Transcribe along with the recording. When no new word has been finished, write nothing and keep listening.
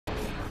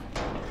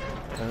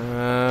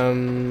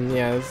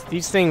Yeah,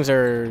 these things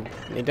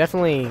they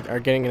definitely are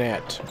getting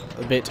it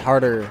a bit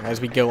harder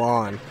as we go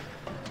on.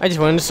 I just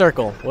went in a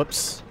circle.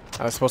 Whoops.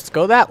 I was supposed to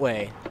go that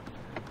way.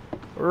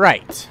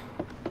 Right.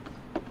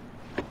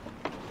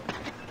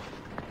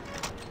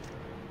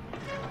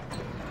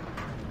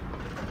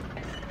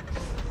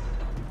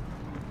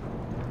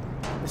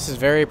 This is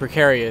very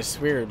precarious.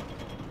 We're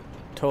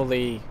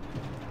totally...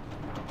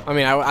 I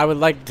mean, I would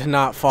like to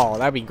not fall.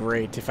 That'd be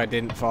great if I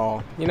didn't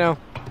fall, you know?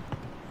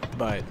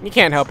 But you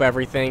can't help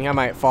everything. I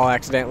might fall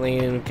accidentally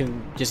and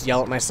can just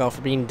yell at myself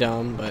for being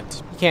dumb,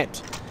 but you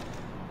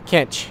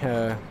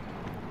can't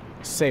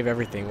save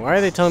everything. Why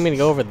are they telling me to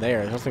go over there?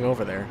 There's nothing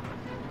over there.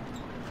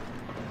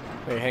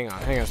 Wait, hang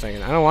on a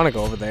second. I don't want to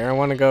go over there. I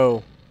want to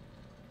go...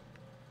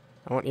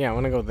 I want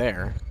to go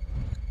there.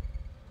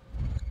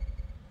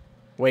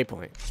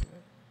 Waypoint.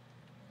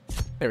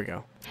 There we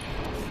go.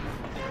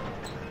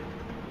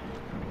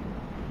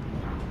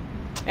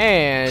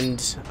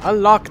 And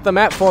unlock the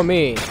map for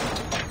me.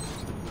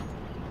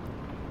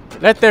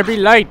 Let there be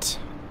light.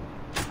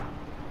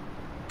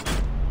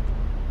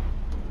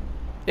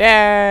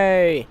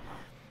 Yay!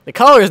 The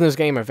colors in this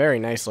game are very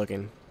nice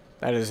looking.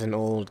 That is an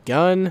old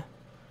gun.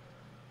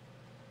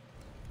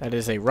 That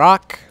is a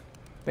rock.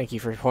 Thank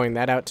you for pointing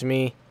that out to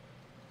me.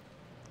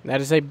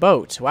 That is a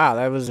boat. Wow,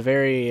 that was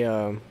very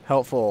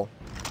helpful.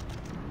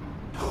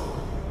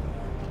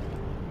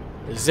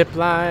 Zip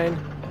line.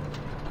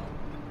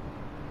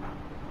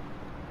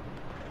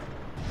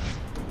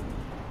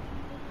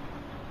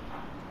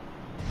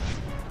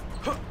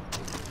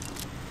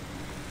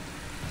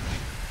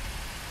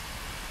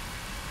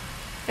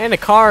 And a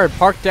car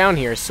parked down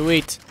here.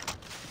 Sweet.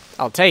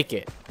 I'll take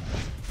it.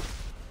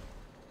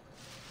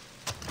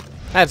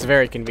 That's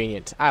very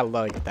convenient. I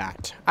like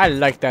that. I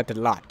like that a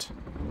lot.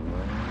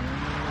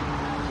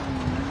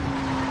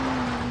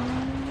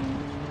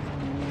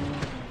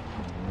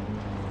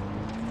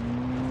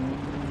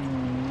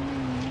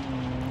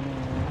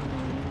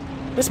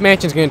 This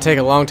mansion's gonna take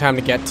a long time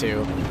to get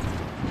to.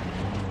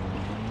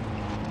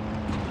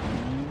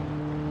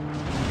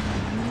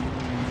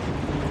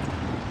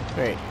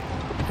 Wait.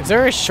 Is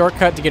there a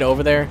shortcut to get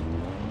over there?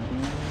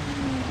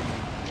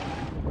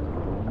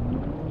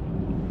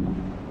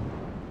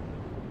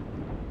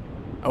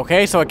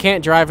 Okay, so I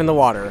can't drive in the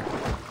water.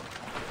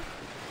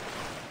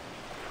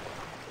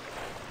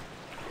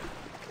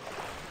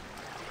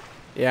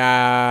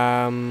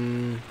 Yeah,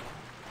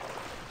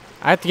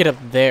 I have to get up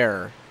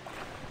there.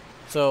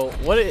 So,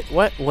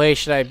 what way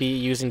should I be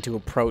using to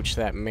approach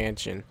that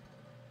mansion?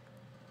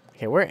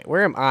 Okay,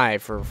 where am I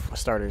for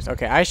starters?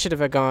 Okay, I should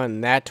have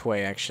gone that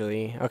way,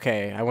 actually.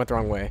 Okay, I went the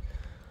wrong way.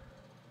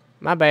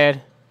 My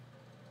bad.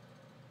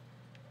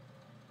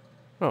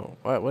 Oh,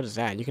 what is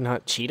that? You can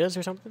hunt cheetahs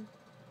or something?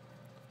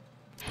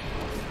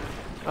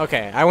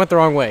 Okay, I went the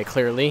wrong way,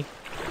 clearly.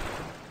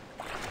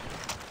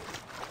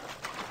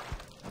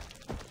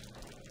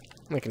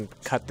 I can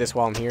cut this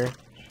while I'm here.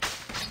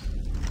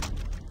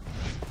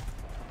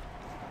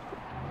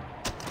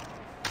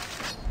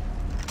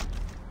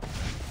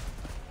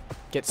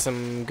 Get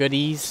some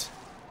goodies.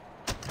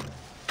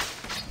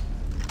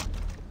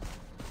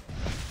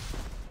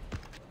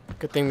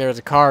 Good thing there's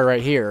a car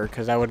right here,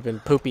 because I would have been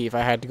poopy if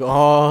I had to go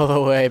all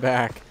the way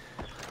back.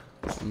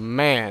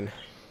 Man.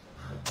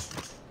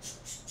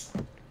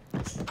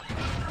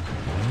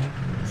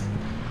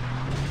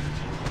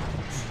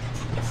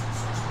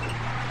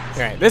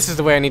 Alright, this is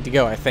the way I need to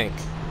go, I think.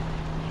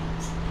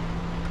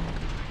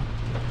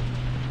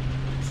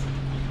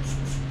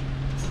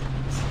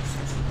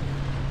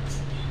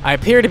 I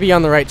appear to be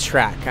on the right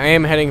track. I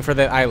am heading for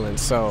that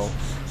island, so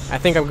I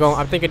think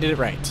I think I did it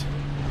right.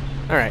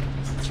 Alright.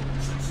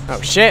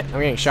 Oh shit, I'm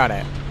getting shot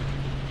at.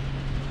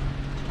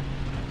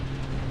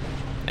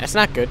 That's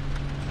not good.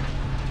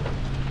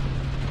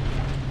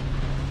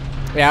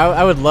 Yeah,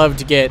 I would love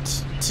to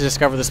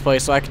discover this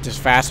place so I could just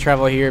fast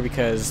travel here,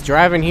 because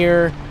driving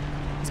here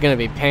is gonna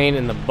be pain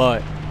in the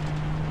butt.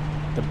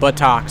 The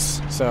buttocks.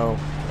 So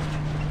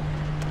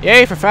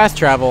yay for fast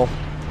travel.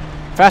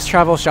 Fast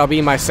travel shall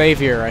be my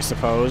savior, I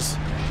suppose.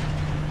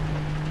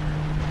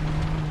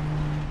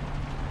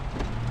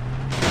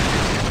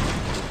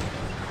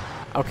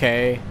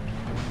 Okay.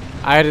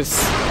 Can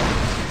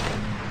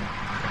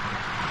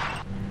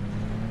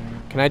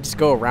I just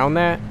go around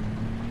that?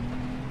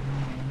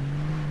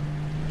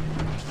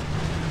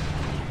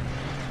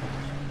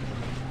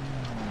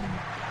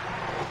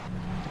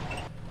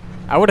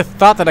 I would have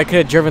thought that I could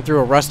have driven through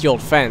a rusty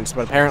old fence,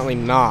 but apparently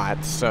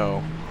not,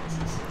 so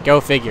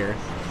go figure.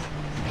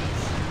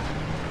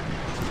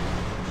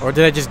 Or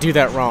did I just do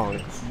that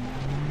wrong?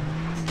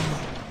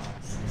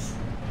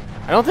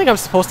 I don't think I'm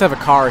supposed to have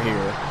a car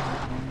here.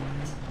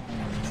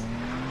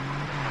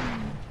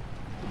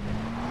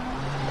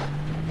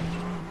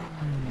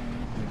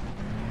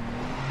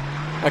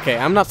 Okay,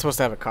 I'm not supposed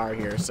to have a car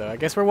here, so I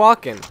guess we're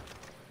walking.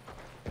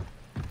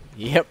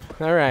 Yep,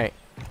 alright.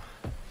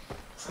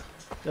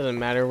 Doesn't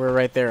matter, we're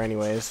right there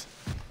anyways.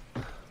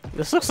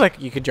 This looks like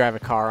you could drive a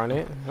car on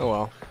it. Oh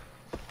well.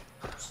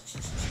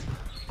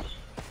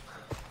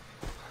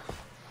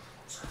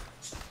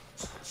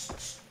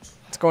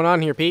 going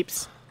on here,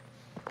 peeps?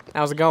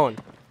 How's it going?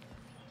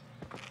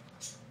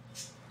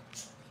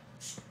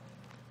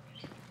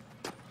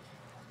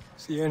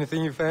 See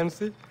anything you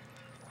fancy?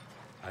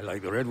 I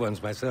like the red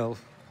ones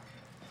myself.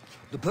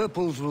 The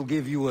purples will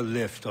give you a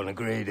lift on a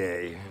grey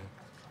day.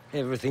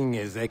 Everything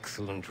is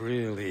excellent,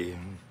 really.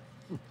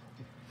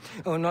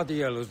 Oh, not the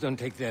yellows. Don't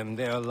take them.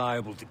 They are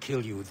liable to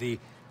kill you. The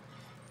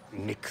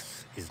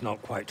mix is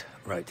not quite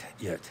right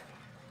yet.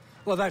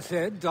 Well, that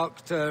said,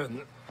 Dr.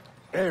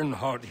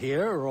 Earnhardt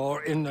here,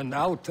 or in and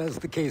out, as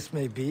the case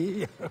may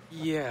be.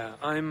 Yeah,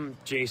 I'm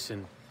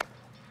Jason.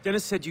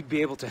 Dennis said you'd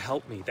be able to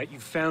help me, that you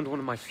found one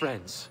of my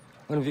friends.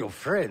 One of your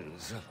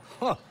friends?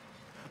 Huh.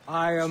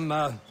 I am,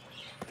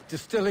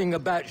 distilling a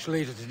batch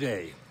later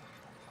today.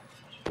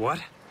 What?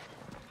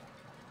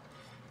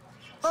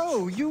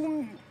 Oh,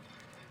 you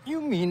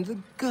mean the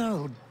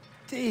girl,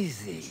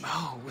 Daisy.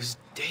 Oh, it was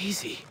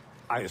Daisy.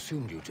 I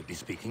assumed you to be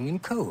speaking in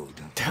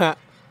code.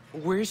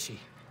 Where is she?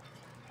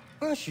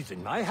 Well, she's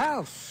in my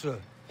house.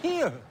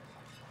 Here.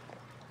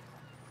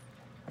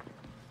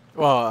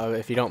 Well,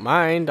 if you don't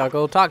mind, I'll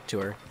go talk to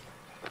her.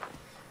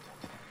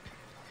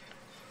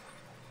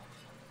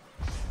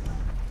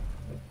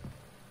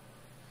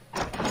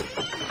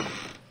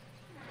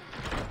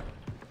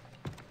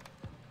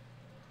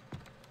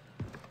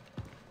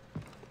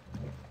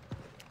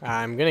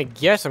 I'm gonna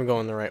guess I'm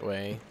going the right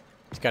way.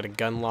 He's got a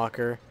gun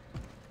locker.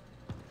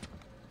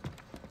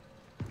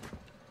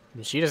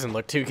 And she doesn't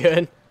look too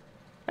good.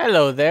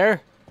 Hello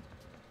there.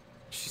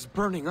 She's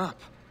burning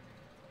up.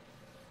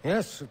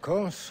 Yes, of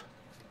course.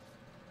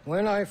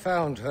 When I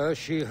found her,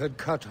 she had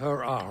cut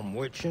her arm,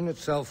 which in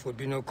itself would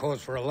be no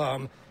cause for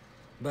alarm,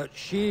 but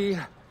she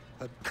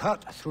had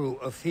cut through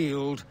a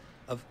field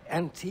of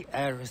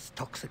anti-aris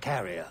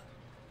toxicaria.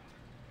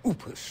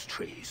 Upas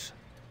trees.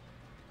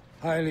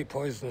 Highly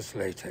poisonous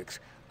latex.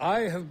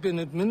 I have been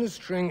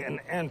administering an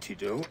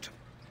antidote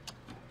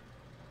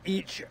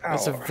each hour.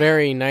 That's a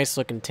very nice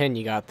looking tin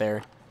you got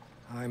there.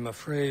 I'm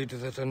afraid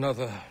that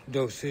another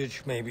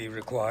dosage may be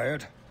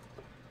required.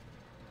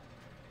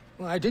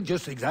 Well, I did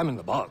just examine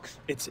the box.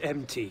 It's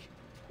empty.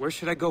 Where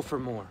should I go for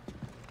more?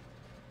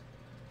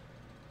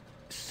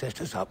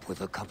 Set us up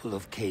with a couple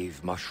of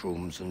cave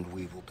mushrooms and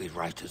we will be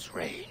right as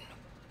rain.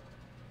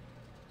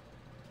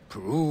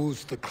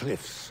 Peruse the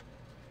cliffs.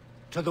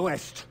 To the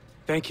west.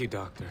 Thank you,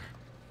 Doctor.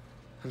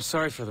 I'm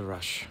sorry for the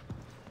rush.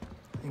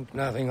 Think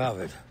nothing of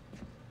it.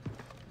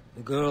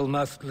 The girl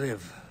must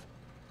live.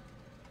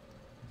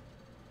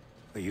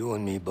 For you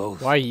and me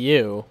both. Why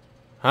you?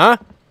 Huh?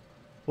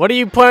 What are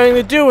you planning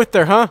to do with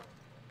her, huh?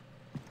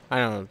 I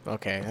don't know.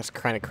 Okay, that's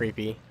kind of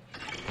creepy.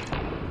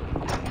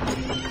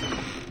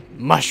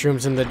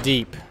 Mushrooms in the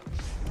deep.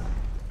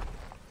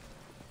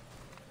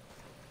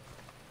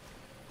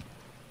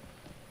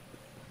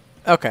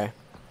 Okay.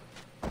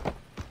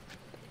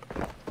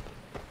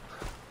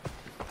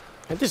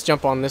 Can I just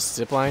jump on this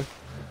zip line?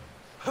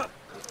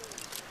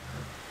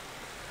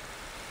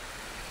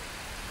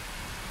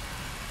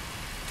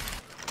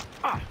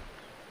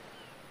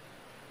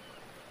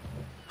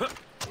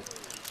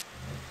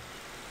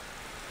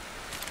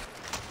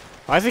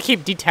 Why does it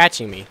keep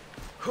detaching me?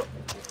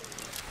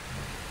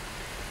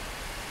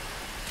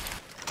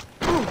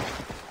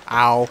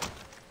 Ow.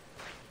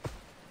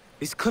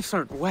 These cliffs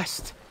aren't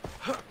west.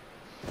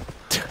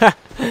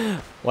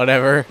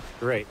 Whatever.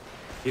 Great.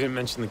 You didn't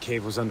mention the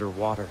cave was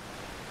underwater.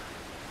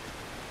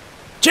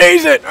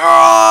 Cheese it!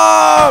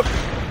 Oh!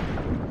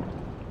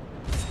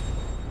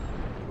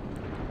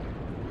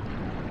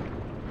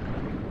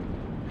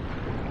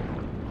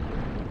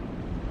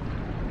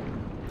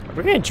 Are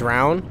we gonna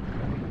drown?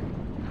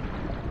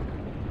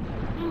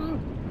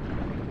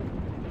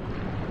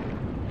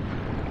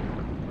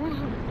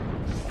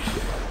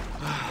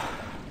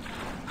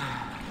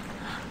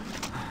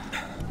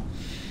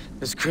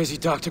 This crazy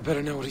doctor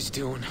better know what he's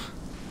doing.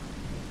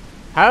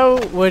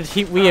 How would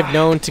we have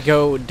known to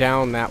go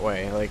down that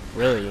way? Like,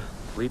 really?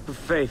 Leap of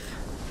faith.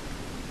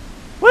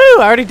 Woo!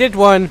 I already did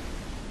one!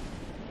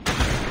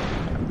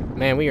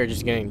 Man, we are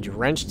just getting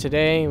drenched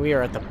today. We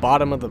are at the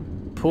bottom of the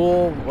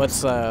pool.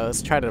 Let's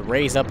try to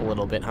raise up a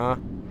little bit, huh?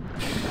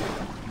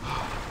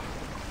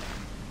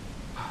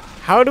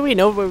 How do we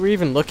know what we're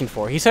even looking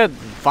for? He said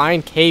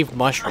find cave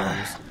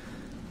mushrooms.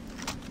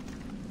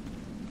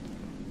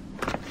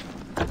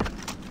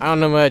 I don't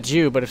know about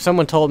you, but if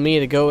someone told me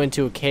to go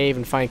into a cave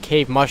and find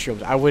cave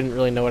mushrooms, I wouldn't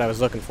really know what I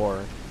was looking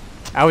for.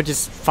 I would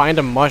just find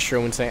a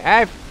mushroom and say,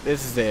 ah,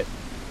 this is it.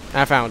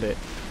 I found it.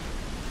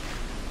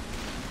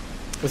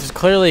 This is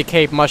clearly a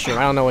cave mushroom.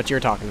 I don't know what you're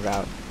talking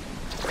about.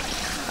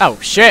 Oh,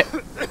 shit!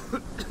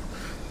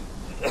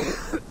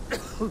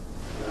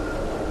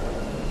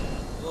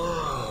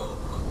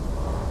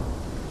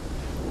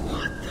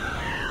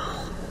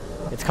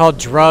 It's called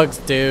drugs,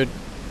 dude.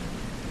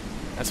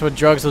 That's what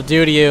drugs will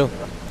do to you.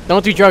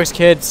 Don't do drugs,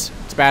 kids.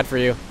 It's bad for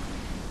you.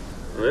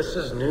 This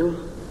is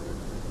new.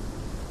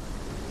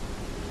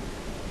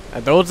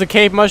 Are those the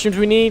cave mushrooms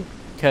we need?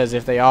 Because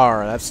if they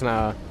are, that's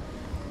gonna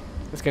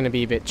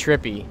be a bit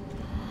trippy.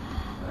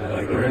 I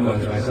like the red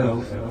ones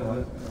myself.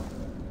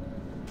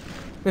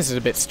 This is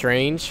a bit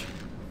strange.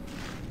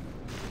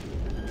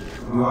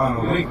 You are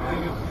awake.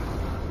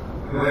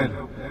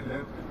 Well,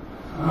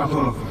 not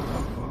all of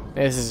you.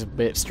 This is a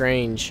bit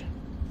strange.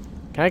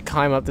 Can I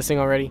climb up this thing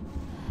already?